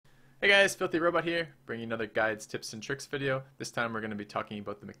Hey guys, FilthyRobot here, bringing another guides, tips, and tricks video. This time we're going to be talking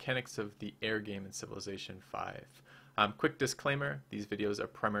about the mechanics of the air game in Civilization 5. Quick disclaimer, these videos are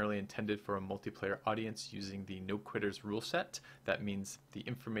primarily intended for a multiplayer audience using the No Quitters rule set. That means the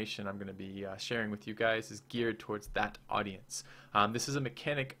information I'm going to be sharing with you guys is geared towards that audience. This is a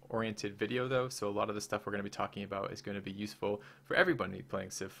mechanic-oriented video though, so a lot of the stuff we're going to be talking about is going to be useful for everybody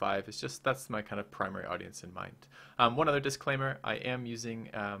playing Civ 5. It's just that's my kind of primary audience in mind. One other disclaimer, I am using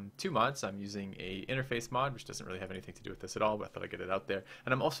two mods. I'm using a interface mod, which doesn't really have anything to do with this at all, but I thought I'd get it out there.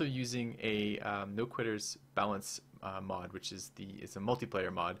 And I'm also using a No Quitters balance mod, which is it's a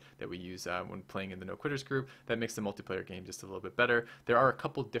multiplayer mod that we use when playing in the No Quitters group that makes the multiplayer game just a little bit better. There are a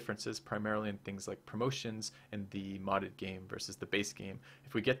couple differences, primarily in things like promotions in the modded game versus the base game.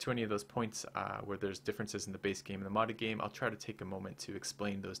 If we get to any of those points where there's differences in the base game and the modded game, I'll try to take a moment to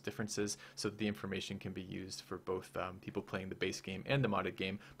explain those differences so that the information can be used for both people playing the base game and the modded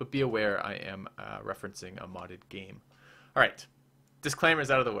game, but be aware I am referencing a modded game. Alright, disclaimers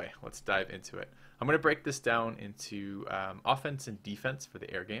out of the way. Let's dive into it. I'm going to break this down into offense and defense for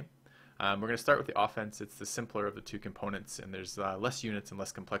the air game. We're going to start with the offense. It's the simpler of the two components, and there's less units and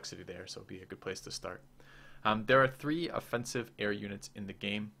less complexity there, so it'll be a good place to start. There are 3 offensive air units in the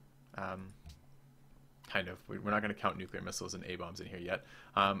game. Kind of. We're not going to count nuclear missiles and A-bombs in here yet.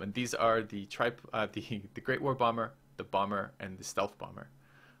 And these are the Great War Bomber, the Bomber, and the Stealth Bomber.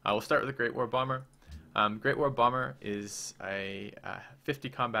 We'll start with the Great War Bomber. Great War Bomber is a 50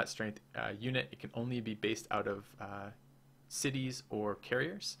 combat strength unit. It can only be based out of cities or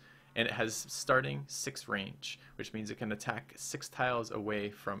carriers, and it has starting 6 range, which means it can attack 6 tiles away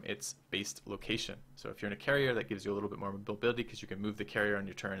from its based location. So if you're in a carrier, that gives you a little bit more mobility because you can move the carrier on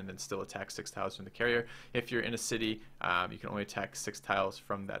your turn and then still attack 6 tiles from the carrier. If you're in a city, you can only attack 6 tiles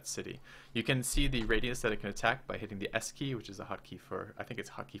from that city. You can see the radius that it can attack by hitting the S key, which is a hotkey for, I think it's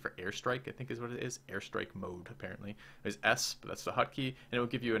a hotkey for airstrike, I think is what it is. Airstrike mode, apparently. There's S, but that's the hotkey, and it will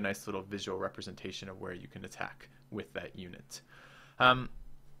give you a nice little visual representation of where you can attack with that unit.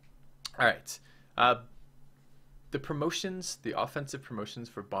 Alright, the promotions, the offensive promotions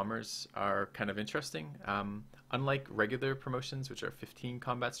for bombers are kind of interesting. Unlike regular promotions, which are 15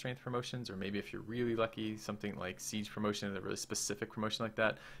 combat strength promotions, or maybe if you're really lucky, something like siege promotion, a really specific promotion like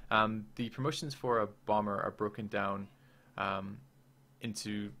that, the promotions for a bomber are broken down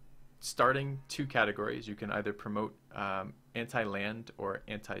into starting 2 categories. You can either promote anti-land or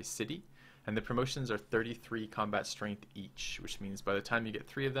anti-city. And the promotions are 33 combat strength each, which means by the time you get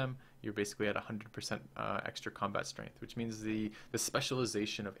 3 of them, you're basically at 100% extra combat strength, which means the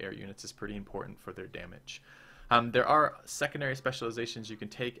specialization of air units is pretty important for their damage. There are secondary specializations you can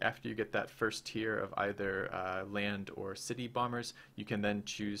take after you get that first tier of either land or city bombers. You can then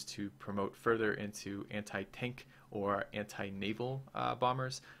choose to promote further into anti-tank or anti-naval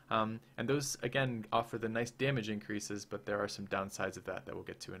bombers. And those, again, offer the nice damage increases, but there are some downsides of that we'll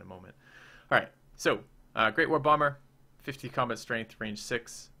get to in a moment. Alright, so Great War Bomber, 50 combat strength, range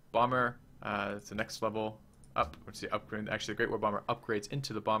 6. Bomber, it's the next level up, which is the upgrade. Actually, the Great War Bomber upgrades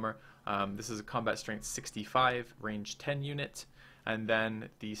into the Bomber. This is a combat strength 65, range 10 unit. And then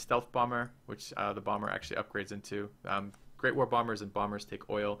the Stealth Bomber, which the Bomber actually upgrades into. Great War Bombers and Bombers take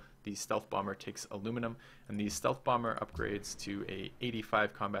oil. The Stealth Bomber takes aluminum. And the Stealth Bomber upgrades to a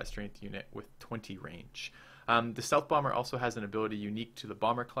 85 combat strength unit with 20 range. The Stealth Bomber also has an ability unique to the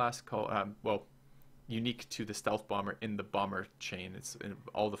Bomber class called, unique to the Stealth Bomber in the Bomber chain.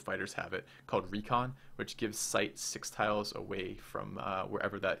 All the fighters have it, called Recon, which gives sight 6 tiles away from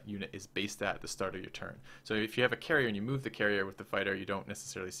wherever that unit is based at the start of your turn. So if you have a carrier and you move the carrier with the fighter, you don't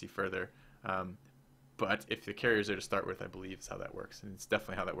necessarily see further. But if the carrier's there to start with, I believe is how that works, and it's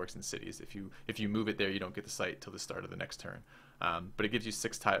definitely how that works in cities. If you move it there, you don't get the sight till the start of the next turn. But it gives you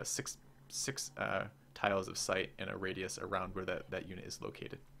 6 tiles of sight and a radius around where that unit is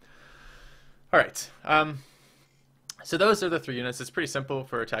located. Alright, so those are the 3 units. It's pretty simple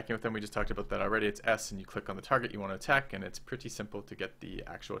for attacking with them. We just talked about that already. It's S and you click on the target you want to attack, and it's pretty simple to get the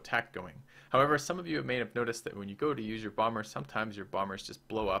actual attack going. However, some of you may have noticed that when you go to use your bomber, sometimes your bombers just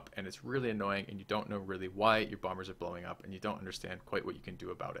blow up, and it's really annoying, and you don't know really why your bombers are blowing up, and you don't understand quite what you can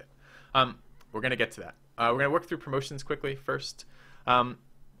do about it. We're going to get to that. We're going to work through promotions quickly first.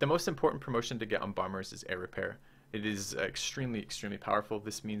 The most important promotion to get on bombers is air repair. It is extremely, extremely powerful.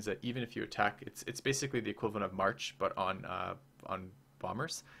 This means that even if you attack, it's basically the equivalent of March, but on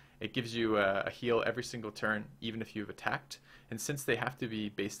bombers. It gives you a heal every single turn, even if you've attacked. And since they have to be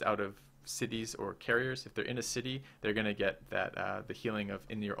based out of cities or carriers. If they're in a city, they're going to get that the healing of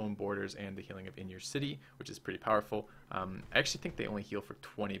in your own borders and the healing of in your city, which is pretty powerful. I actually think they only heal for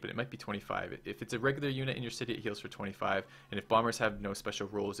 20, but it might be 25. If it's a regular unit in your city, it heals for 25, and if bombers have no special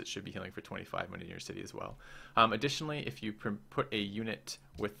rules, it should be healing for 25 when in your city as well. Additionally, if you put a unit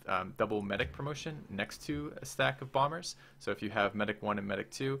with double medic promotion next to a stack of bombers, so if you have medic 1 and medic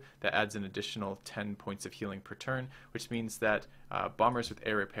 2, that adds an additional 10 points of healing per turn, which means that bombers with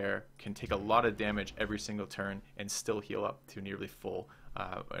air repair can take a lot of damage every single turn and still heal up to nearly full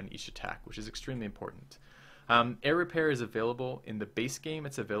on each attack, which is extremely important. Air repair is available in the base game.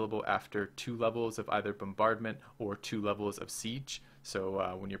 It's available after 2 levels of either bombardment or 2 levels of siege.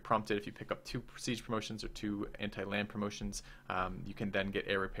 So when you're prompted, if you pick up 2 siege promotions or 2 anti-land promotions, you can then get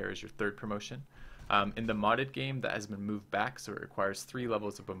air repair as your 3rd promotion. In the modded game, that has been moved back, so it requires 3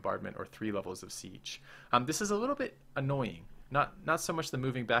 levels of bombardment or 3 levels of siege. This is a little bit annoying. Not so much the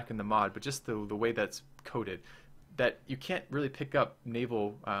moving back in the mod, but just the way that's coded. That you can't really pick up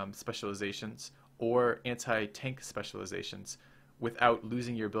naval specializations or anti-tank specializations without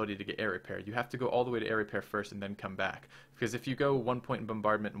losing your ability to get air repair. You have to go all the way to air repair first and then come back. Because if you go 1 point in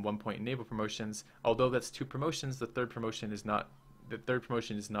bombardment and 1 point in naval promotions, although that's 2 promotions, the third promotion is not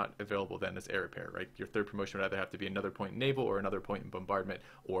available then as air repair, right? Your 3rd promotion would either have to be another point in naval or another point in bombardment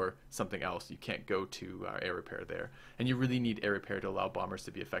or something else. You can't go to air repair there. And you really need air repair to allow bombers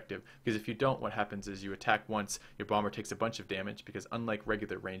to be effective, because if you don't, what happens is you attack once, your bomber takes a bunch of damage, because unlike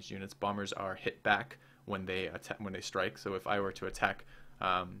regular ranged units, bombers are hit back when they strike. So if I were to attack,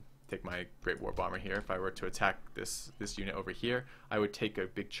 take my Great War Bomber here, if I were to attack this unit over here, I would take a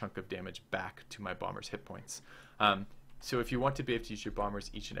big chunk of damage back to my bomber's hit points. So if you want to be able to use your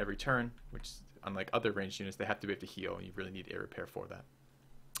bombers each and every turn, which unlike other ranged units, they have to be able to heal, and you really need air repair for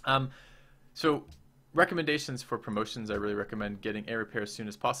that. So recommendations for promotions, I really recommend getting air repair as soon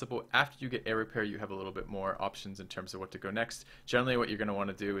as possible. After you get air repair, you have a little bit more options in terms of what to go next. Generally, what you're going to want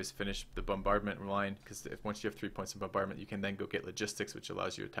to do is finish the bombardment line, because once you have 3 points of bombardment, you can then go get logistics, which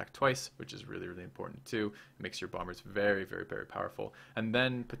allows you to attack twice, which is really, really important too. It makes your bombers very, very, very powerful. And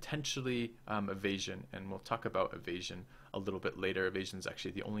then potentially evasion, and we'll talk about evasion a little bit later. Evasion is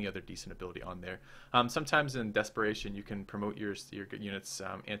actually the only other decent ability on there. Sometimes in desperation, you can promote your units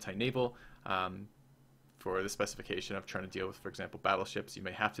anti-naval, for the specification of trying to deal with, for example, battleships. You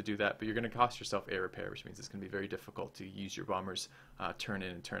may have to do that, but you're going to cost yourself air repair, which means it's going to be very difficult to use your bombers turn in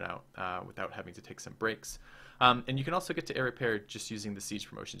and turn out without having to take some breaks. And you can also get to air repair just using the siege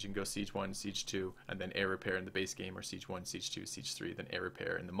promotions. You can go siege 1, siege 2, and then air repair in the base game, or siege 1, siege 2, siege 3, then air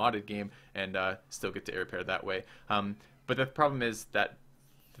repair in the modded game, and still get to air repair that way. But the problem is that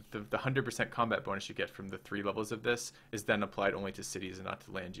the 100% combat bonus you get from the 3 levels of this is then applied only to cities and not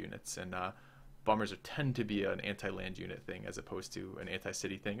to land units. And bombers tend to be an anti-land unit thing as opposed to an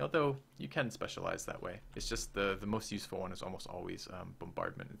anti-city thing, although you can specialize that way. It's just the most useful one is almost always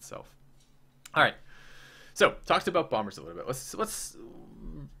bombardment itself. All right, so talked about bombers a little bit. Let's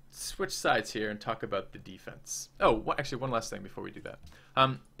switch sides here and talk about the defense. Oh, actually, one last thing before we do that.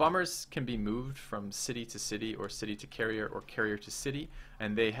 Bombers can be moved from city to city, or city to carrier, or carrier to city,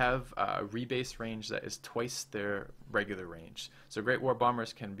 and they have a rebase range that is twice their regular range. So Great War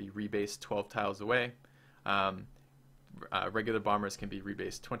Bombers can be rebased 12 tiles away, regular bombers can be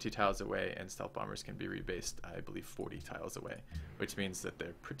rebased 20 tiles away, and stealth bombers can be rebased, I believe, 40 tiles away, which means that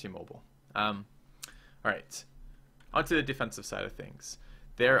they're pretty mobile. All right, onto the defensive side of things.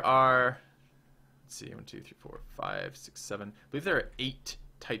 There are, let's see, 1, 2, 3, 4, 5, 6, 7. I believe there are 8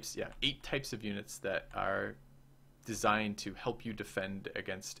 types. Yeah, 8 types of units that are designed to help you defend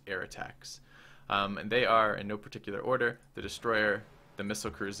against air attacks. And they are, in no particular order, the destroyer, the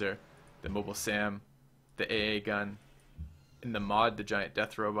missile cruiser, the mobile SAM, the AA gun, in the mod, the giant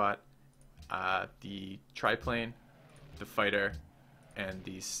death robot, the triplane, the fighter, and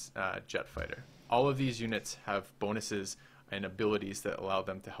the jet fighter. All of these units have bonuses and abilities that allow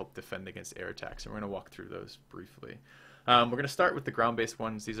them to help defend against air attacks, and we're going to walk through those briefly. We're going to start with the ground-based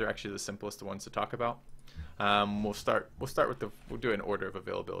ones. These are actually the simplest ones to talk about. We'll do it in order of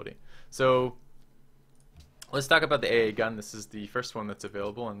availability. So let's talk about the AA gun. This is the first one that's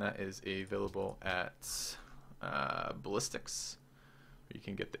available, and that is available at ballistics. You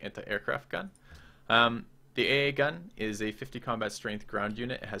can get the anti-aircraft gun. The AA gun is a 50 combat strength ground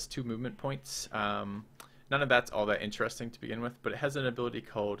unit. It has 2 movement points. None of that's all that interesting to begin with, but it has an ability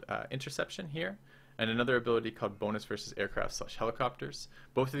called interception here, and another ability called bonus versus aircraft / helicopters.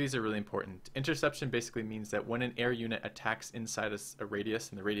 Both of these are really important. Interception basically means that when an air unit attacks inside a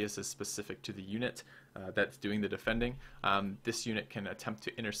radius, and the radius is specific to the unit that's doing the defending, this unit can attempt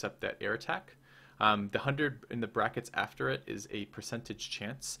to intercept that air attack. The 100 in the brackets after it is a percentage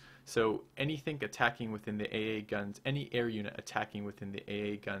chance. So anything attacking within the AA guns, any air unit attacking within the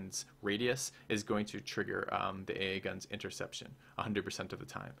AA gun's radius is going to trigger the AA gun's interception 100% of the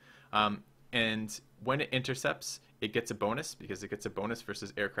time. And when it intercepts, it gets a bonus because it gets a bonus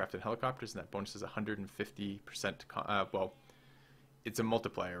versus aircraft and helicopters, and that bonus is 150%. Well, it's a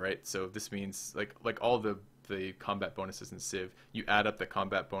multiplier, right? So this means like all the combat bonuses in Civ, you add up the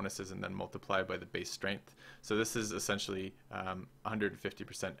combat bonuses and then multiply by the base strength. So this is essentially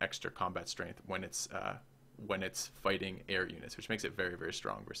 150% extra combat strength when it's fighting air units, which makes it very, very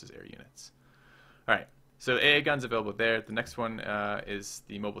strong versus air units. All right. So AA gun's available there. The next one is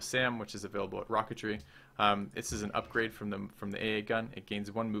the Mobile SAM, which is available at Rocketry. This is an upgrade from the AA gun. It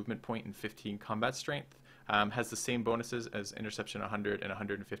gains 1 movement point and 15 combat strength. Has the same bonuses as Interception 100 and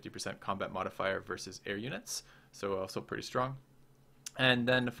 150% combat modifier versus air units, so also pretty strong. And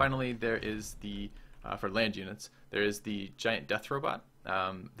then finally there is the, for land units, there is the Giant Death Robot.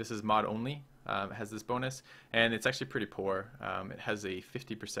 This is mod only. It has this bonus, and it's actually pretty poor. It has a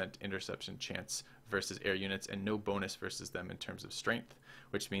 50% interception chance versus air units and no bonus versus them in terms of strength,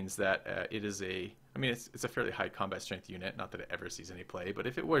 which means that it is it's a fairly high combat strength unit, not that it ever sees any play, but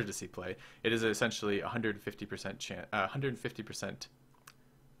if it were to see play, it is essentially 150% chance, 150%,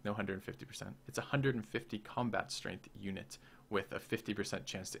 no 150%, it's a 150 combat strength unit with a 50%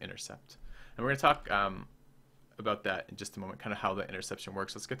 chance to intercept. And we're going to talk about that in just a moment, kind of how the interception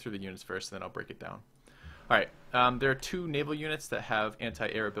works. Let's get through the units first, and then I'll break it down. All right, there are 2 naval units that have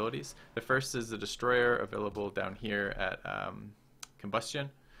anti-air abilities. The first is the Destroyer, available down here at Combustion.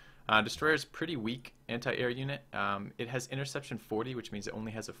 Destroyer is pretty weak anti-air unit. It has interception 40, which means it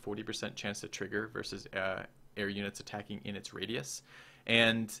only has a 40% chance to trigger versus air units attacking in its radius.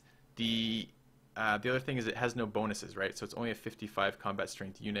 And the other thing is it has no bonuses, right? So it's only a 55 combat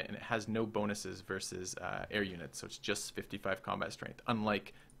strength unit, and it has no bonuses versus air units. So it's just 55 combat strength,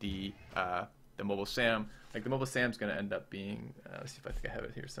 unlike the Mobile SAM. Like the Mobile SAM is going to end up being, let's see if I think I have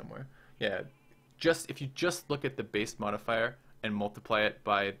it here somewhere. Yeah, if you just look at the base modifier and multiply it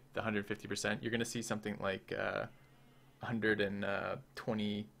by the 150%, you're going to see something like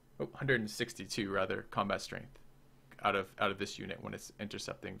 162 rather combat strength out of this unit when it's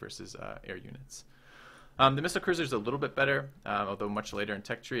intercepting versus air units. The missile cruiser is a little bit better, although much later in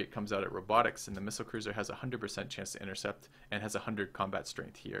tech tree it comes out at robotics, and the missile cruiser has a 100% chance to intercept and has 100 combat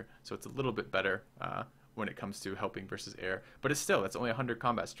strength here, so it's a little bit better when it comes to helping versus air. But it's only 100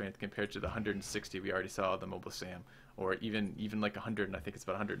 combat strength compared to the 160 we already saw of the Mobile SAM, or even like 100, and I think it's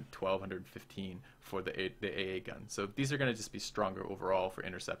about 112, 115 for the AA gun. So these are going to just be stronger overall for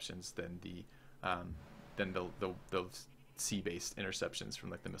interceptions than the sea-based interceptions from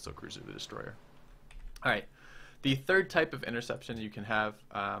like the missile cruiser, the destroyer. All right, the third type of interception you can have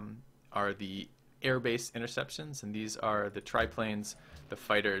are the air-based interceptions, and these are the triplanes, the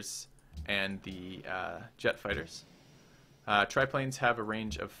fighters, and the jet fighters. Triplanes have a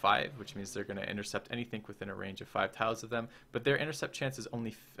range of 5, which means they're going to intercept anything within a range of 5 tiles of them, but their intercept chance is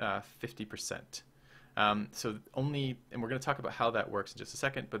only 50%. So only, and we're going to talk about how that works in just a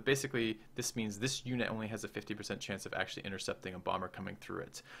second, but basically this means this unit only has a 50% chance of actually intercepting a bomber coming through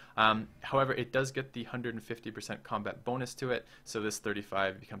it. However, it does get the 150% combat bonus to it, so this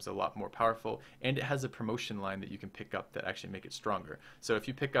 35 becomes a lot more powerful, and it has a promotion line that you can pick up that actually make it stronger. So if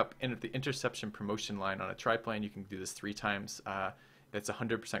you pick up the interception promotion line on a triplane, you can do this 3 times. That's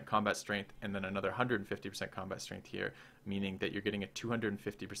 100% combat strength, and then another 150% combat strength here, meaning that you're getting a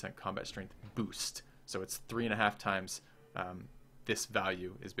 250% combat strength boost. So it's 3.5 times this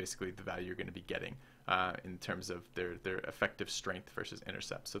value is basically the value you're going to be getting in terms of their effective strength versus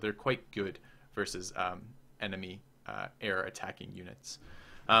intercept. So they're quite good versus enemy air attacking units.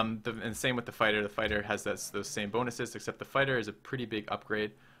 And same with the fighter. The fighter has those same bonuses, except the fighter is a pretty big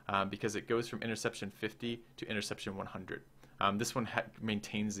upgrade because it goes from interception 50 to interception 100. This one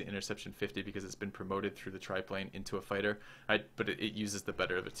maintains the interception 50 because it's been promoted through the triplane into a fighter, but it uses the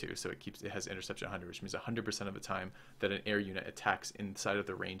better of the two, so it has interception 100, which means 100% of the time that an air unit attacks inside of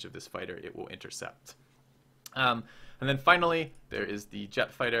the range of this fighter, it will intercept. And then finally, there is the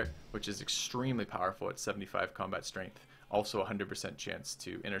jet fighter, which is extremely powerful at 75 combat strength, also 100% chance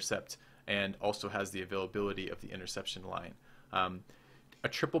to intercept, and also has the availability of the interception line. A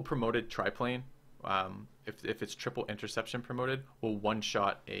triple promoted triplane, if it's triple interception promoted, will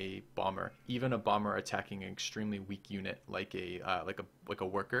one-shot a bomber, even a bomber attacking an extremely weak unit like a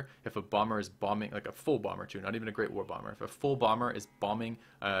worker. If a bomber is bombing, like a full bomber too, not even a Great War bomber, if a full bomber is bombing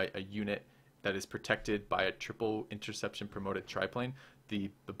a unit that is protected by a triple interception promoted triplane, the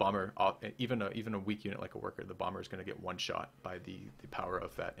bomber, even a weak unit like a worker, the bomber is going to get one shot by the power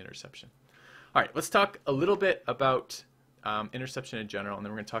of that interception. All right, let's talk a little bit about interception in general, and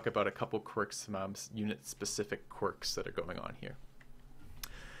then we're going to talk about a couple quirks, some unit-specific quirks that are going on here.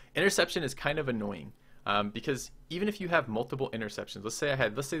 Interception is kind of annoying because even if you have multiple interceptions,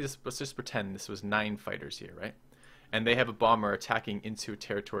 let's just pretend this was 9 fighters here, right? And they have a bomber attacking into a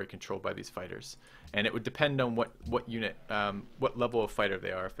territory controlled by these fighters, and it would depend on what unit, what level of fighter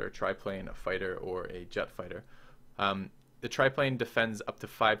they are, if they're a triplane, a fighter, or a jet fighter. The triplane defends up to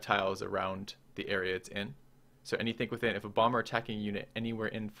 5 tiles around the area it's in. So anything within, if a bomber attacking a unit anywhere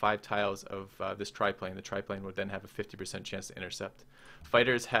in 5 tiles of this triplane, the triplane would then have a 50% chance to intercept.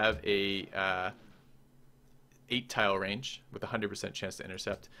 Fighters have a 8 tile range with a 100% chance to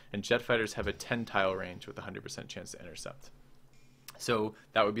intercept, and jet fighters have a 10 tile range with a 100% chance to intercept. So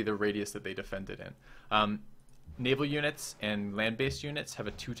that would be the radius that they defended in. Naval units and land-based units have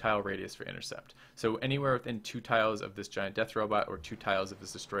a 2 tile radius for intercept. So anywhere within 2 tiles of this giant death robot, or 2 tiles of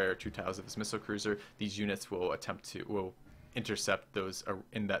this destroyer, or 2 tiles of this missile cruiser, these units will intercept those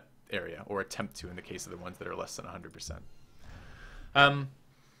in that area, or attempt to in the case of the ones that are less than 100%.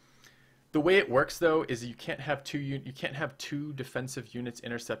 The way it works though is you can't have two defensive units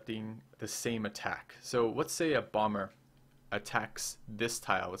intercepting the same attack. So let's say a bomber attacks this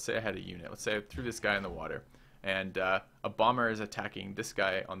tile. Let's say I had a unit. Let's say I threw this guy in the water, and a bomber is attacking this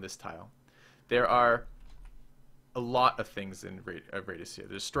guy on this tile. There are a lot of things in radius here.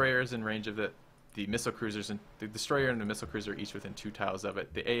 The destroyer is in range of it. The missile cruisers, and the destroyer and the missile cruiser are each within 2 tiles of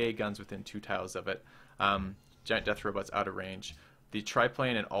it. The AA guns within 2 tiles of it. Giant death robots out of range. The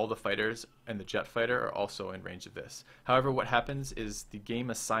triplane and all the fighters and the jet fighter are also in range of this. However, what happens is the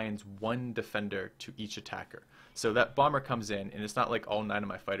game assigns 1 defender to each attacker. So that bomber comes in, and it's not like all 9 of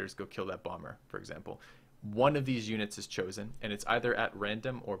my fighters go kill that bomber, for example. One of these units is chosen, and it's either at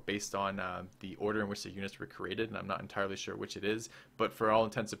random or based on the order in which the units were created, and I'm not entirely sure which it is, but for all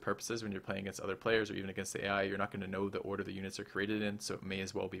intents and purposes, when you're playing against other players or even against the AI, you're not going to know the order the units are created in, so it may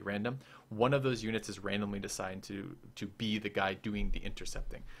as well be random. One of those units is randomly assigned to be the guy doing the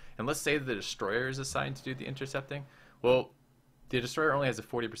intercepting. And let's say the destroyer is assigned to do the intercepting. Well, the destroyer only has a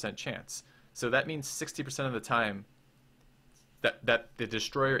 40% chance, so that means 60% of the time that the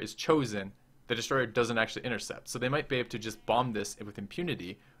destroyer is chosen, the destroyer doesn't actually intercept. So they might be able to just bomb this with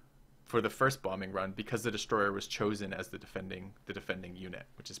impunity for the first bombing run because the destroyer was chosen as the defending unit,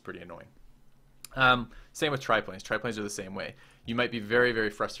 which is pretty annoying. Same with triplanes. Triplanes are the same way. You might be very, very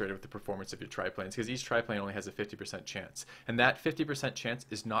frustrated with the performance of your triplanes because each triplane only has a 50% chance. And that 50% chance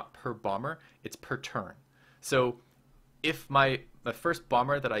is not per bomber, it's per turn. So if the first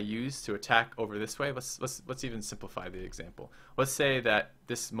bomber that I use to attack over this way, let's even simplify the example. Let's say that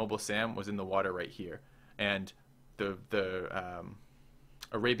this Mobile Sam was in the water right here, and the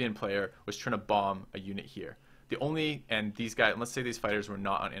Arabian player was trying to bomb a unit here. These guys, let's say these fighters were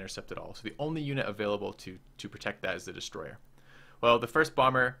not on intercept at all, so the only unit available to protect that is the destroyer. Well, the first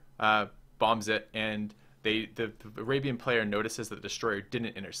bomber bombs it, and the Arabian player notices that the destroyer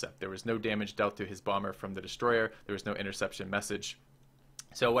didn't intercept. There was no damage dealt to his bomber from the destroyer. There was no interception message.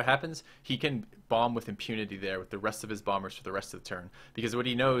 So what happens? He can bomb with impunity there with the rest of his bombers for the rest of the turn, because what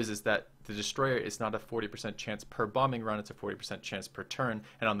he knows is that the destroyer is not a 40% chance per bombing run, it's a 40% chance per turn,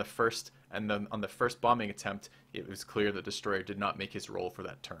 and on the first bombing attempt, it was clear the destroyer did not make his roll for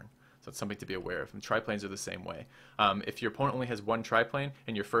that turn. So it's something to be aware of. And triplanes are the same way. If your opponent only has 1 triplane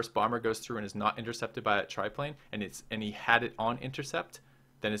and your first bomber goes through and is not intercepted by that triplane, and he had it on intercept,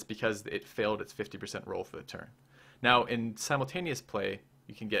 then it's because it failed its 50% roll for the turn. Now, in simultaneous play,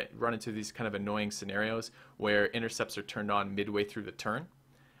 you can run into these kind of annoying scenarios where intercepts are turned on midway through the turn.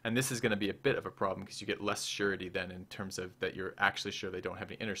 And this is going to be a bit of a problem because you get less surety then in terms of that you're actually sure they don't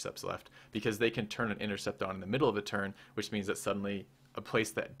have any intercepts left, because they can turn an intercept on in the middle of the turn, which means that suddenly a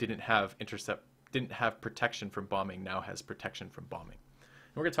place that didn't have protection from bombing now has protection from bombing.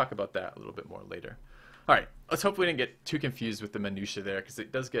 And we're going to talk about that a little bit more later. All right, let's hope we didn't get too confused with the minutia there, because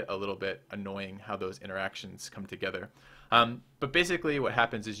it does get a little bit annoying how those interactions come together. But basically what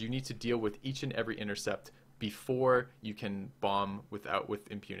happens is you need to deal with each and every intercept before you can bomb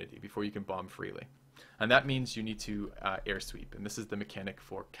with impunity, before you can bomb freely. And that means you need to air sweep, and this is the mechanic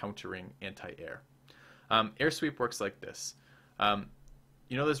for countering anti-air. Air sweep works like this.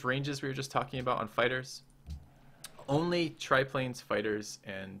 You know those ranges we were just talking about on fighters? Only triplanes, fighters,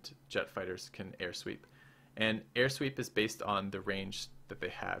 and jet fighters can air sweep. And air sweep is based on the range that they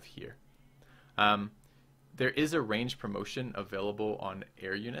have here. There is a range promotion available on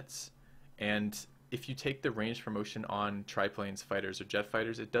air units, and if you take the range promotion on triplanes, fighters, or jet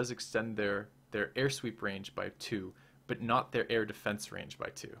fighters, it does extend their air sweep range by 2, but not their air defense range by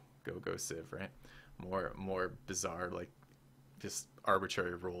 2. Go Civ, right? More bizarre, like just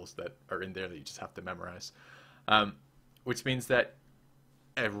arbitrary rules that are in there that you just have to memorize. Which means that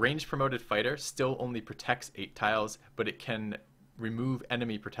a range promoted fighter still only protects 8 tiles, but it can remove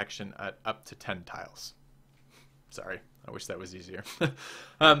enemy protection at up to 10 tiles. Sorry, I wish that was easier.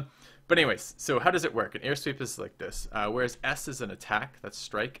 But anyways, so how does it work? An air sweep is like this. Whereas S is an attack, that's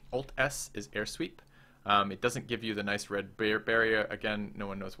strike. Alt S is air sweep. It doesn't give you the nice red barrier. Again, no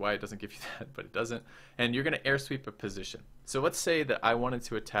one knows why it doesn't give you that, but it doesn't. And you're going to air sweep a position. So let's say that I wanted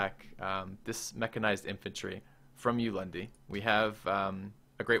to attack this mechanized infantry from you, Lundy. We have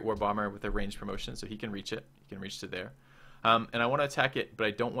a Great War Bomber with a range promotion, so he can reach it. He can reach to there. And I want to attack it, but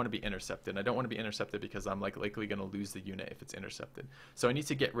I don't want to be intercepted. And I don't want to be intercepted because I'm likely going to lose the unit if it's intercepted. So I need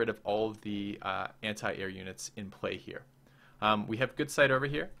to get rid of all of the anti-air units in play here. We have good sight over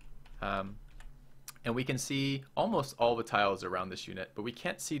here. And we can see almost all the tiles around this unit, but we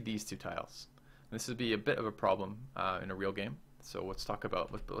can't see these 2 tiles. And this would be a bit of a problem in a real game. So let's talk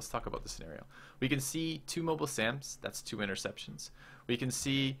about the scenario. We can see 2 mobile SAMs, that's 2 interceptions. We can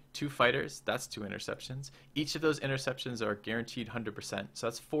see 2 fighters, that's 2 interceptions. Each of those interceptions are guaranteed 100%, so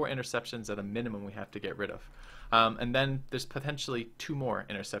that's 4 interceptions at a minimum we have to get rid of. And then there's potentially 2 more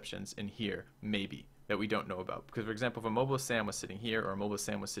interceptions in here, maybe, that we don't know about. Because, for example, if a mobile SAM was sitting here or a mobile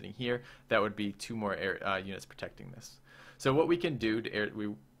SAM was sitting here, that would be 2 more units protecting this. So what we can do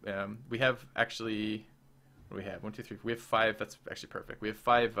to we have actually, what do we have? 1, 2, 3. We have 5. That's actually perfect. We have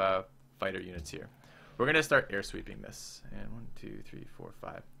 5 fighter units here. We're going to start air sweeping this. And 1, 2, 3, 4,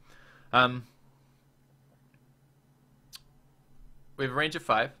 5. We have a range of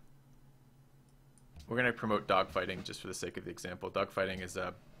 5. We're going to promote dogfighting just for the sake of the example. Dogfighting is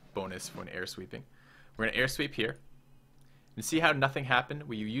a bonus when air sweeping. We're going to air sweep here. And see how nothing happened?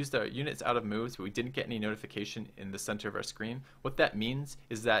 We used our units out of moves, but we didn't get any notification in the center of our screen. What that means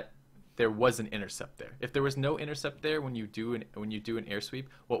is that there was an intercept there. If there was no intercept there when you do an air sweep,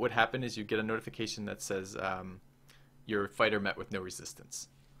 what would happen is you get a notification that says your fighter met with no resistance.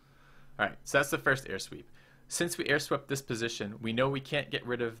 All right, so that's the first air sweep. Since we air swept this position, we know we can't get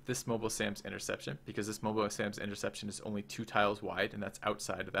rid of this mobile SAM's interception because this mobile SAM's interception is only 2 tiles wide, and that's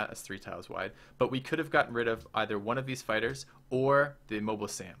outside of that. That's 3 tiles wide. But we could have gotten rid of either one of these fighters or the mobile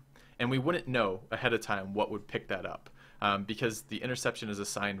SAM, and we wouldn't know ahead of time what would pick that up because the interception is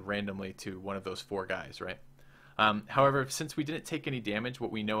assigned randomly to one of those 4 guys, right? However, since we didn't take any damage,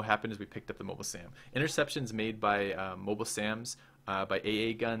 what we know happened is we picked up the mobile SAM. Interceptions made by mobile SAMs, by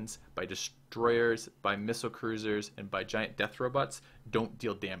AA guns, by destroyers, by missile cruisers, and by giant death robots don't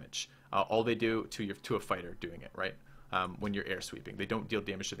deal damage. All they do to a fighter doing it, right? When you're air sweeping, they don't deal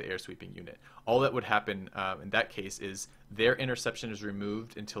damage to the air sweeping unit. All that would happen in that case is their interception is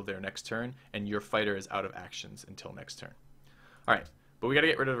removed until their next turn, and your fighter is out of actions until next turn. All right. But we got to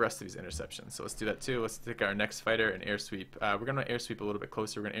get rid of the rest of these interceptions. So let's do that too. Let's take our next fighter and air sweep. We're going to air sweep a little bit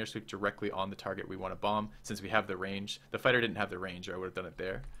closer. We're going to air sweep directly on the target we want to bomb since we have the range. The fighter didn't have the range, or I would have done it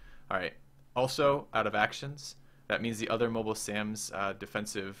there. All right. Also, out of actions, that means the other mobile SAM's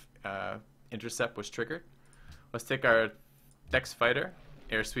defensive intercept was triggered. Let's take our next fighter,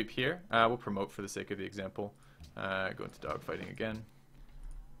 air sweep here. We'll promote for the sake of the example. Go into dogfighting again.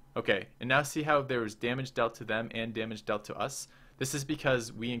 Okay, and now see how there was damage dealt to them and damage dealt to us? This is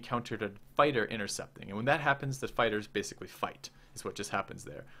because we encountered a fighter intercepting, and when that happens, the fighters basically fight, is what just happens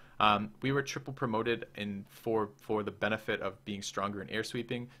there. We were triple promoted for the benefit of being stronger in air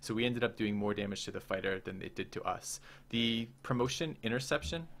sweeping, so we ended up doing more damage to the fighter than they did to us. The promotion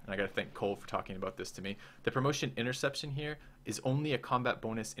interception, and I gotta thank Cole for talking about this to me, the promotion interception here is only a combat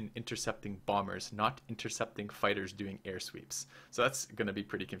bonus in intercepting bombers, not intercepting fighters doing air sweeps. So that's gonna be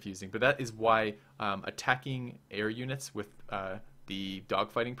pretty confusing, but that is why attacking air units with the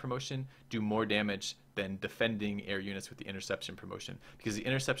dogfighting promotion do more damage than defending air units with the interception promotion, because the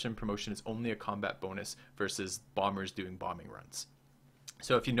interception promotion is only a combat bonus versus bombers doing bombing runs.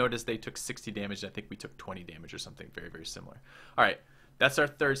 So if you notice, they took 60 damage, and I think we took 20 damage or something very, very similar. All right, that's our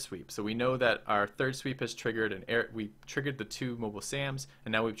third sweep. So we know that our third sweep has triggered we triggered the 2 mobile SAMs,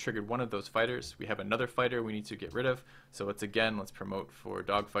 and now we've triggered one of those fighters. We have another fighter we need to get rid of. So let's promote for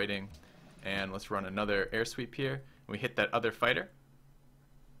dogfighting, and let's run another air sweep here. And we hit that other fighter.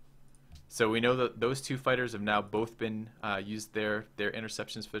 So we know that those 2 fighters have now both been used their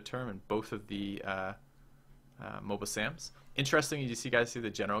interceptions for the turn, and both of the mobile SAMs. Interesting, you guys see the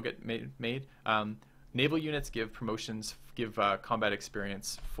general get made. Naval units give promotions, give combat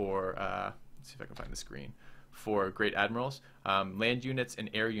experience for, let's see if I can find the screen, for Great Admirals. Land units and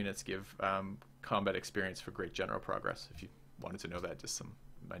air units give combat experience for Great General Progress, if you wanted to know that, just some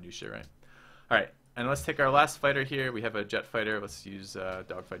minutiae, right? All right. And let's take our last fighter here. We have a jet fighter. Let's use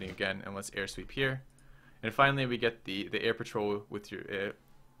dogfighting again, and let's air sweep here. And finally, we get the air patrol with your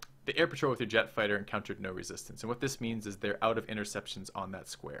jet fighter encountered no resistance. And what this means is they're out of interceptions on that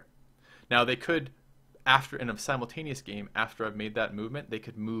square. Now they could, after in a simultaneous game, after I've made that movement, they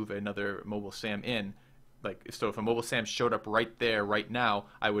could move another mobile SAM in. Like, so if a mobile SAM showed up right there, right now,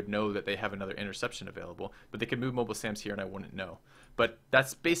 I would know that they have another interception available. But they could move mobile SAMs here and I wouldn't know. But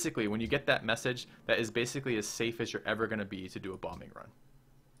that's basically, when you get that message, that is basically as safe as you're ever going to be to do a bombing run.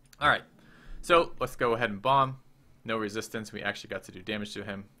 All right, so let's go ahead and bomb. No resistance. We actually got to do damage to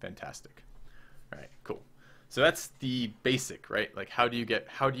him. Fantastic. All right, cool. So that's the basic, right? Like, how do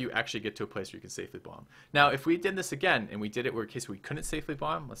you actually get to a place where you can safely bomb? Now, if we did this again and we did it where in case we couldn't safely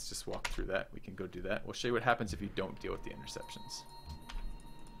bomb, let's just walk through that. We can go do that. We'll show you what happens if you don't deal with the interceptions.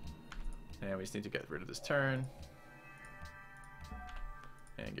 And we just need to get rid of this turn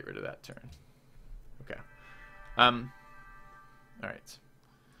and get rid of that turn. Okay. All right.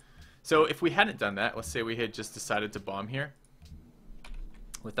 So if we hadn't done that, let's say we had just decided to bomb here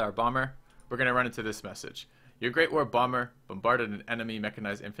with our bomber, we're going to run into this message. Your Great War bomber bombarded an enemy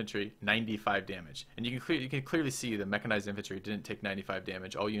mechanized infantry, 95 damage. And you can clearly see the mechanized infantry didn't take 95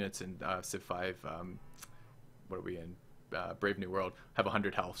 damage. All units in Civ 5, what are we in? Brave New World, have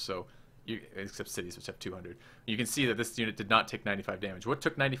 100 health. So except cities, which have 200. You can see that this unit did not take 95 damage. What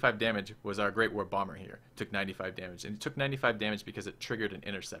took 95 damage was our Great War bomber here. It took 95 damage. And it took 95 damage because it triggered an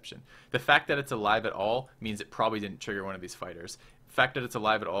interception. The fact that it's alive at all means it probably didn't trigger one of these fighters. The fact that it's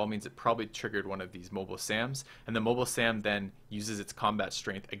alive at all means it probably triggered one of these mobile SAMs. And the mobile SAM then uses its combat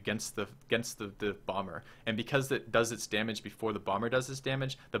strength against the bomber. And because it does its damage before the bomber does its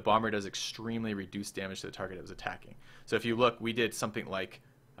damage, the bomber does extremely reduced damage to the target it was attacking. So if you look, we did something like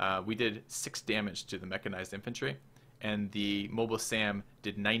we did 6 damage to the mechanized infantry, and the mobile SAM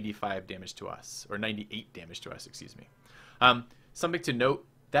did 95 damage to us, or 98 damage to us, excuse me. Something to note,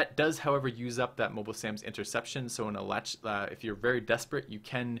 that does, however, use up that mobile SAM's interception, so in a latch, if you're very desperate, you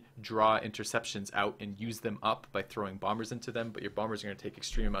can draw interceptions out and use them up by throwing bombers into them, but your bombers are going to take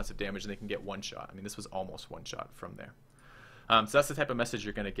extreme amounts of damage and they can get one shot. I mean, this was almost one shot from there. So that's the type of message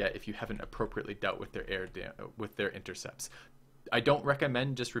you're going to get if you haven't appropriately dealt with their intercepts. I don't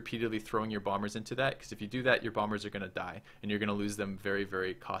recommend just repeatedly throwing your bombers into that, because if you do that, your bombers are going to die, and you're going to lose them very,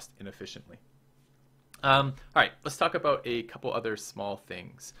 very cost inefficiently. All right, let's talk about a couple other small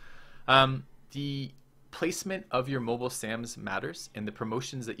things. The placement of your mobile SAMs matters, and the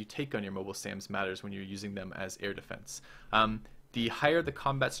promotions that you take on your mobile SAMs matters when you're using them as air defense. The higher the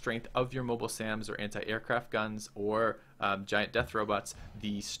combat strength of your mobile SAMs or anti-aircraft guns or giant death robots,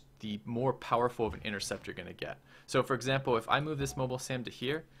 the more powerful of an intercept you're going to get. So for example, if I move this mobile SAM to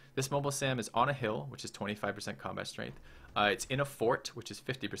here, this mobile SAM is on a hill, which is 25% combat strength. It's in a fort, which is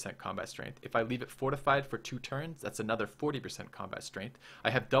 50% combat strength. If I leave it fortified for 2 turns, that's another 40% combat strength. I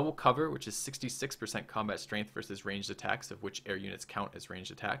have double cover, which is 66% combat strength versus ranged attacks, of which air units count as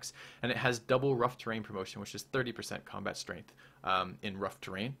ranged attacks. And it has double rough terrain promotion, which is 30% combat strength in rough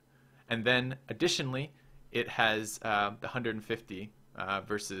terrain. And then additionally, it has the 150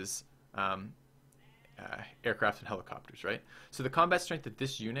 versus aircraft and helicopters, right? So the combat strength of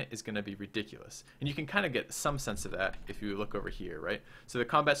this unit is going to be ridiculous, and you can kind of get some sense of that if you look over here, right? So the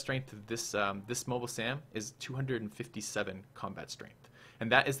combat strength of this mobile SAM is 257 combat strength,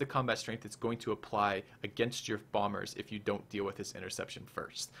 and that is the combat strength that's going to apply against your bombers if you don't deal with this interception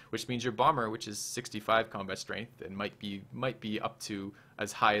first. Which means your bomber, which is 65 combat strength and might be up to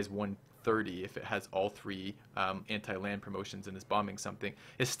as high as 130 if it has all 3 anti-land promotions and is bombing something,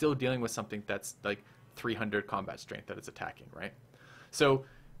 is still dealing with something that's like 300 combat strength that it's attacking, right? So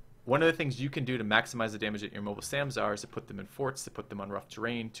one of the things you can do to maximize the damage that your mobile SAMs are is to put them in forts, to put them on rough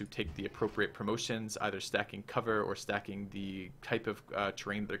terrain, to take the appropriate promotions, either stacking cover or stacking the type of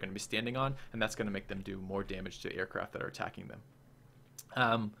terrain they're going to be standing on, and that's going to make them do more damage to aircraft that are attacking them.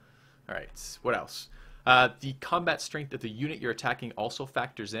 All right, what else? The combat strength of the unit you're attacking also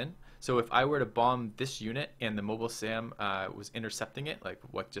factors in. So if I were to bomb this unit and the mobile SAM was intercepting it, like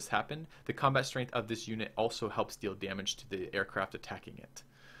what just happened, the combat strength of this unit also helps deal damage to the aircraft attacking it.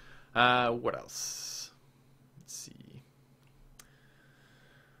 What else? Let's see.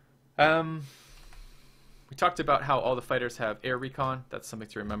 We talked about how all the fighters have air recon. That's something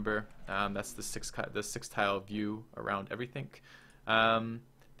to remember. That's the six tile view around everything.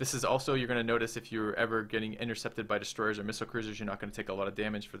 This is also, you're going to notice if you're ever getting intercepted by destroyers or missile cruisers, you're not going to take a lot of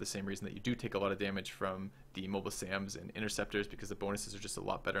damage for the same reason that you do take a lot of damage from the mobile SAMs and interceptors, because the bonuses are just a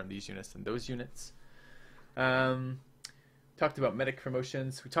lot better on these units than those units. Talked about medic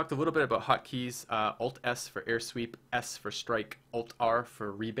promotions. We talked a little bit about hotkeys. Alt-S for air sweep, S for strike, Alt-R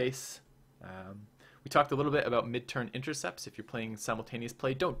for rebase. We talked a little bit about mid-turn intercepts. If you're playing simultaneous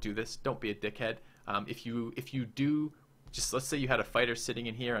play, don't do this. Don't be a dickhead. If you do, just let's say you had a fighter sitting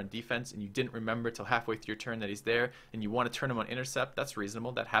in here on defense and you didn't remember till halfway through your turn that he's there and you want to turn him on intercept, that's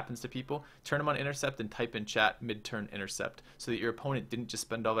reasonable. That happens to people. Turn him on intercept and type in chat mid-turn intercept so that your opponent didn't just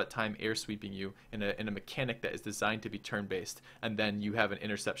spend all that time air sweeping you in a mechanic that is designed to be turn-based, and then you have an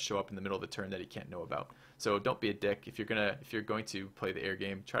intercept show up in the middle of the turn that he can't know about. So don't be a dick. If you're going to play the air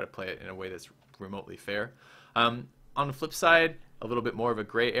game, try to play it in a way that's remotely fair. On the flip side, a little bit more of a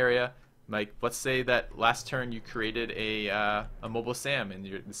gray area. Like, let's say that last turn you created a mobile SAM in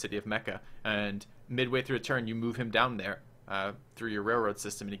the city of Mecca, and midway through a turn you move him down there through your railroad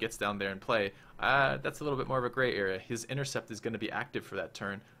system, and he gets down there and play. That's a little bit more of a gray area. His intercept is going to be active for that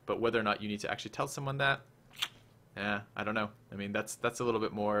turn, but whether or not you need to actually tell someone that, I don't know. I mean, that's a little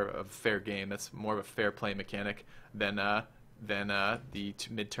bit more of a fair game. That's more of a fair play mechanic than the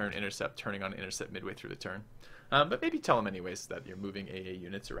mid-turn intercept turning on intercept midway through the turn. But maybe tell them anyways that you're moving AA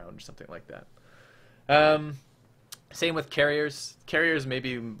units around or something like that. Same with carriers. Carriers may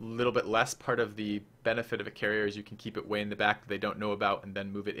be a little bit less. Part of the benefit of a carrier is you can keep it way in the back that they don't know about and then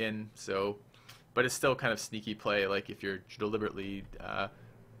move it in. So, but it's still kind of sneaky play, like if you're deliberately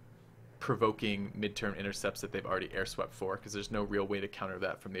provoking mid-turn intercepts that they've already air swept for, because there's no real way to counter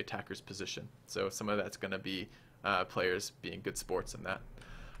that from the attacker's position. So some of that's going to be players being good sports in that.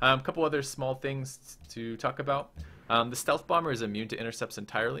 A couple other small things to talk about. The stealth bomber is immune to intercepts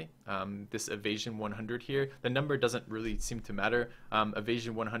entirely. This evasion 100 here, the number doesn't really seem to matter.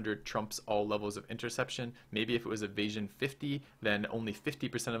 Evasion 100 trumps all levels of interception. Maybe if it was evasion 50, then only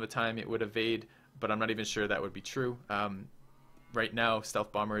 50% of the time it would evade, but I'm not even sure that would be true. Right now,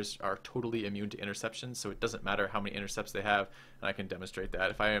 stealth bombers are totally immune to interceptions, so it doesn't matter how many intercepts they have, and I can demonstrate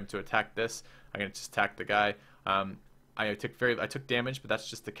that. If I am to attack this, I'm going to just attack the guy. I took damage, but that's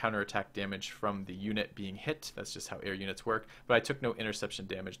just the counterattack damage from the unit being hit. That's just how air units work. But I took no interception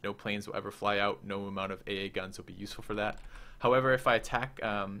damage. No planes will ever fly out. No amount of AA guns will be useful for that. However, if I attack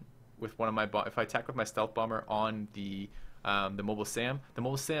with my stealth bomber on the mobile SAM, the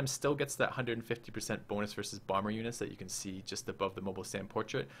mobile SAM still gets that 150% bonus versus bomber units that you can see just above the mobile SAM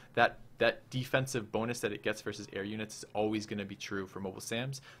portrait. That defensive bonus that it gets versus air units is always going to be true for mobile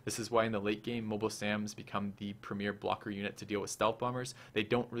SAMs. This is why in the late game, mobile SAMs become the premier blocker unit to deal with stealth bombers. They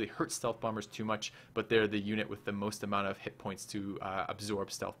don't really hurt stealth bombers too much, but they're the unit with the most amount of hit points to absorb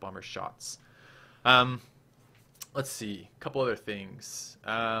stealth bomber shots. Let's see, a couple other things.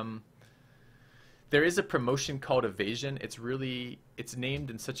 There is a promotion called Evasion. It's named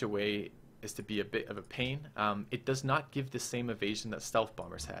in such a way as to be a bit of a pain. It does not give the same evasion that Stealth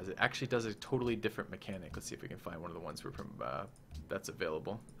Bombers has. It actually does a totally different mechanic. Let's see if we can find one of the ones that's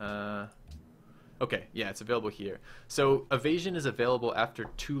available. Okay, yeah, it's available here. So Evasion is available after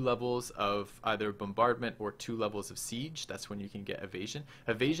 2 levels of either bombardment or 2 levels of siege. That's when you can get Evasion.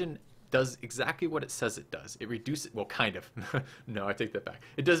 Evasion does exactly what it says it does. It reduces, well, kind of. No, I take that back.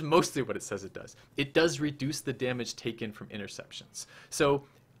 It does mostly what it says it does. It does reduce the damage taken from interceptions. So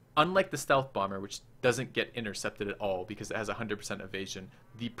unlike the stealth bomber, which doesn't get intercepted at all because it has 100% evasion,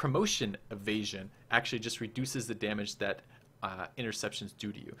 the promotion evasion actually just reduces the damage that interceptions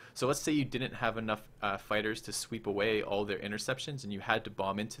do to you. So let's say you didn't have enough fighters to sweep away all their interceptions and you had to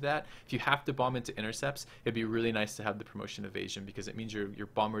bomb into that. If you have to bomb into intercepts, it'd be really nice to have the promotion evasion because it means your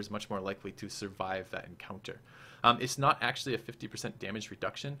bomber is much more likely to survive that encounter. It's not actually a 50% damage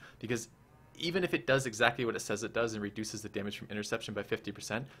reduction because even if it does exactly what it says it does and reduces the damage from interception by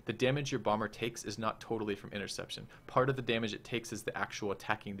 50%, the damage your bomber takes is not totally from interception. Part of the damage it takes is the actual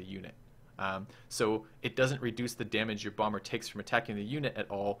attacking the unit. So it doesn't reduce the damage your bomber takes from attacking the unit at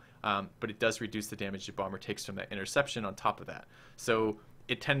all, but it does reduce the damage your bomber takes from that interception on top of that. So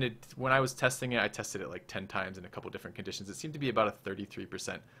it tended, when I was testing it, I tested it like 10 times in a couple different conditions. It seemed to be about a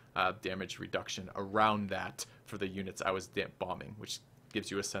 33% damage reduction around that for the units I was bombing, which gives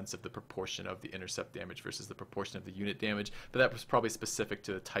you a sense of the proportion of the intercept damage versus the proportion of the unit damage. But that was probably specific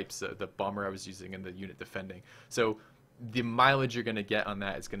to the types of the bomber I was using and the unit defending. So the mileage you're going to get on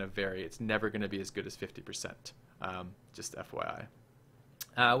that is going to vary. It's never going to be as good as 50%. Just FYI.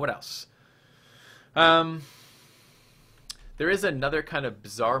 What else? There is another kind of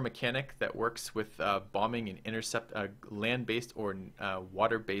bizarre mechanic that works with bombing and intercept, land-based or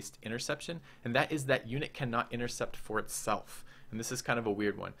water-based interception, and that is that unit cannot intercept for itself. And this is kind of a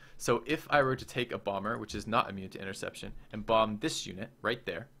weird one. So if I were to take a bomber, which is not immune to interception, and bomb this unit right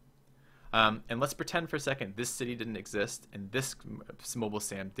there, and let's pretend for a second this city didn't exist and this mobile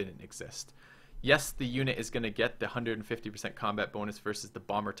SAM didn't exist. Yes, the unit is going to get the 150% combat bonus versus the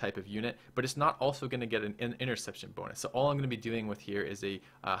bomber type of unit, but it's not also going to get an interception bonus. So all I'm going to be dealing with here is a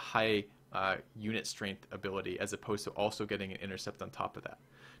high unit strength ability as opposed to also getting an intercept on top of that.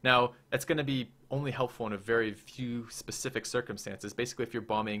 Now, that's going to be only helpful in a very few specific circumstances. Basically, if you're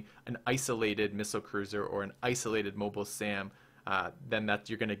bombing an isolated missile cruiser or an isolated mobile SAM, then that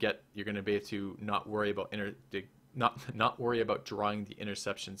you're going to be able to not worry about not worry about drawing the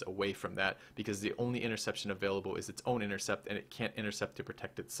interceptions away from that, because the only interception available is its own intercept, and it can't intercept to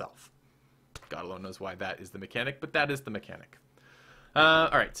protect itself. God alone knows why that is the mechanic, but that is the mechanic. All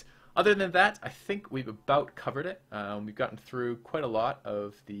right. Other than that, I think we've about covered it. We've gotten through quite a lot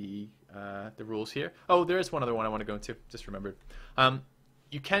of the rules here. Oh, there is one other one I want to go into. Just remembered.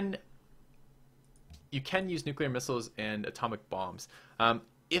 You can use nuclear missiles and atomic bombs.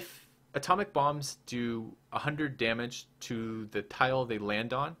 If atomic bombs do 100 damage to the tile they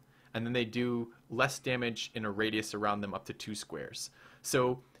land on, and then they do less damage in a radius around them up to 2 squares.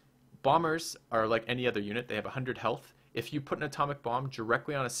 So bombers are like any other unit. They have 100 health. If you put an atomic bomb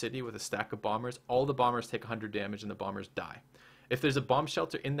directly on a city with a stack of bombers, all the bombers take 100 damage and the bombers die. If there's a bomb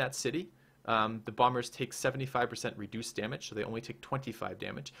shelter in that city, the bombers take 75% reduced damage, so they only take 25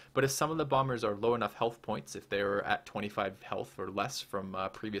 damage. But if some of the bombers are low enough health points, if they're at 25 health or less from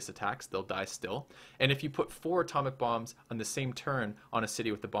previous attacks, they'll die still. And if you put 4 atomic bombs on the same turn on a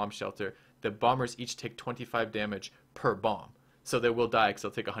city with the bomb shelter, the bombers each take 25 damage per bomb. So they will die because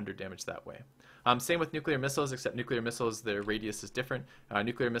they'll take 100 damage that way. Same with nuclear missiles, except nuclear missiles, their radius is different.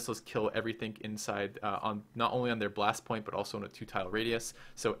 Nuclear missiles kill everything inside, not only on their blast point, but also in a 2-tile radius.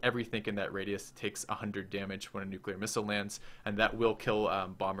 So everything in that radius takes 100 damage when a nuclear missile lands, and that will kill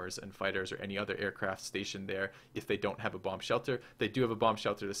bombers and fighters or any other aircraft stationed there if they don't have a bomb shelter. They do have a bomb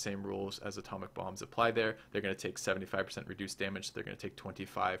shelter, the same rules as atomic bombs apply there. They're going to take 75% reduced damage, so they're going to take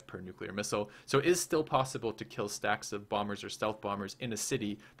 25 per nuclear missile. So it is still possible to kill stacks of bombers or stealth bombers in a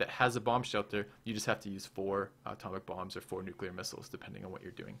city that has a bomb shelter. You just have to use 4 atomic bombs or 4 nuclear missiles, depending on what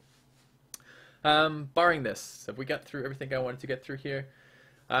you're doing. Barring this, have we got through everything I wanted to get through here?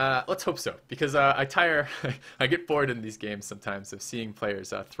 Let's hope so, because I get bored in these games sometimes of seeing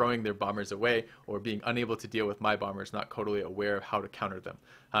players throwing their bombers away or being unable to deal with my bombers, not totally aware of how to counter them.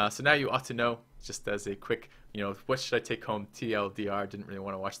 So now you ought to know, just as a quick, what should I take home TLDR, didn't really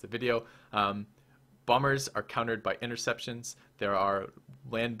want to watch the video. Bombers are countered by interceptions. There are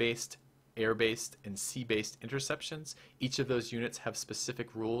land-based, air-based, and sea-based interceptions. Each of those units have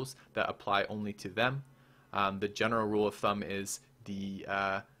specific rules that apply only to them. The general rule of thumb is the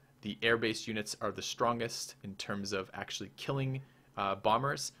air-based units are the strongest in terms of actually killing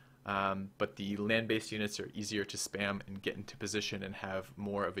bombers, but the land-based units are easier to spam and get into position and have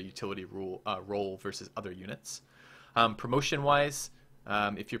more of a utility role versus other units. Promotion-wise,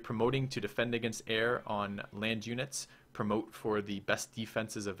 if you're promoting to defend against air on land units, promote for the best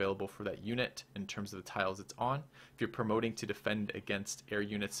defenses available for that unit in terms of the tiles it's on. If you're promoting to defend against air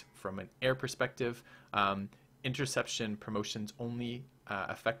units from an air perspective, interception promotions only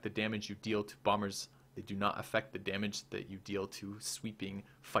affect the damage you deal to bombers. They do not affect the damage that you deal to sweeping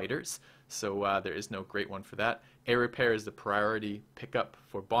fighters, so there is no great one for that. Air repair is the priority pickup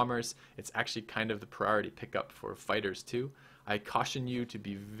for bombers. It's actually kind of the priority pickup for fighters too. I caution you to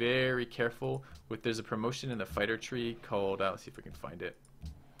be very careful there's a promotion in the fighter tree called, let's see if we can find it.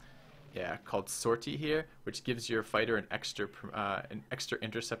 Yeah, called sortie here, which gives your fighter an extra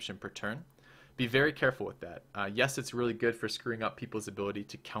interception per turn. Be very careful with that. Yes, it's really good for screwing up people's ability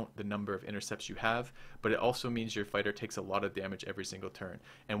to count the number of intercepts you have, but it also means your fighter takes a lot of damage every single turn.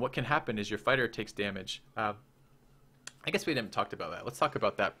 And what can happen is your fighter takes damage. I guess we haven't talked about that. Let's talk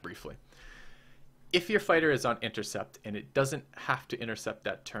about that briefly. If your fighter is on intercept and it doesn't have to intercept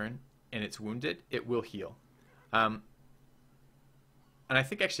that turn and it's wounded, it will heal. And I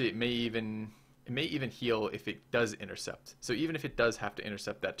think actually it may even heal if it does intercept. So even if it does have to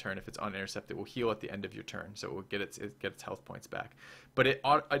intercept that turn, if it's on intercept, it will heal at the end of your turn, so it will get its health points back. But it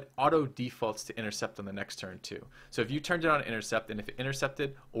auto defaults to intercept on the next turn too. So if you turned it on intercept, and if it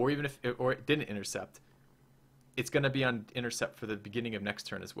intercepted, or even if it didn't intercept, it's going to be on intercept for the beginning of next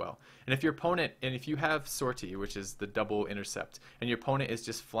turn as well. And if your opponent, and if you have sortie, which is the double intercept, and your opponent is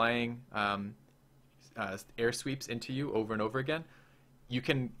just flying air sweeps into you over and over again, it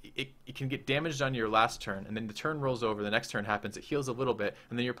can get damaged on your last turn, and then the turn rolls over, the next turn happens, it heals a little bit,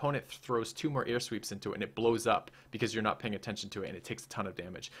 and then your opponent throws 2 more air sweeps into it, and it blows up because you're not paying attention to it, and it takes a ton of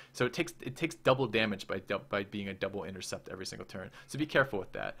damage. So it takes double damage by being a double intercept every single turn. So be careful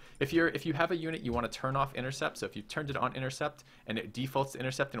with that. If you have a unit you want to turn off intercept, so if you turned it on intercept and it defaults to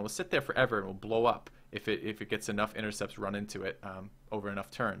intercept, and it will sit there forever and will blow up if it gets enough intercepts run into it over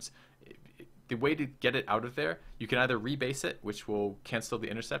enough turns. The way to get it out of there, you can either rebase it, which will cancel the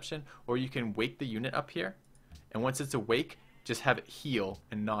interception, or you can wake the unit up here, and once it's awake, just have it heal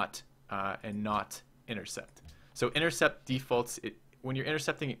and not and not intercept. So intercept defaults, when you're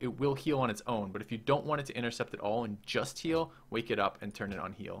intercepting, it will heal on its own, but if you don't want it to intercept at all and just heal, wake it up and turn it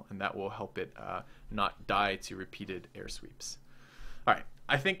on heal, and that will help it not die to repeated air sweeps. All right,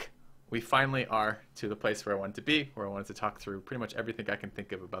 I think we finally are to the place where I wanted to be, where I wanted to talk through pretty much everything I can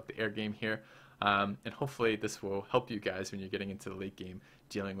think of about the air game here. And hopefully this will help you guys when you're getting into the late game,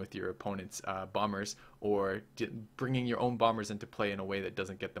 dealing with your opponent's bombers, or bringing your own bombers into play in a way that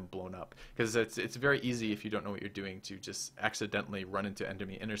doesn't get them blown up. Because it's very easy, if you don't know what you're doing, to just accidentally run into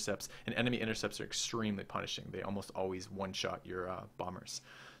enemy intercepts, and enemy intercepts are extremely punishing. They almost always one-shot your bombers.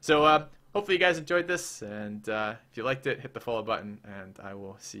 So hopefully you guys enjoyed this, and if you liked it, hit the follow button, and I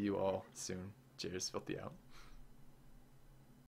will see you all soon. Cheers, Filthy out.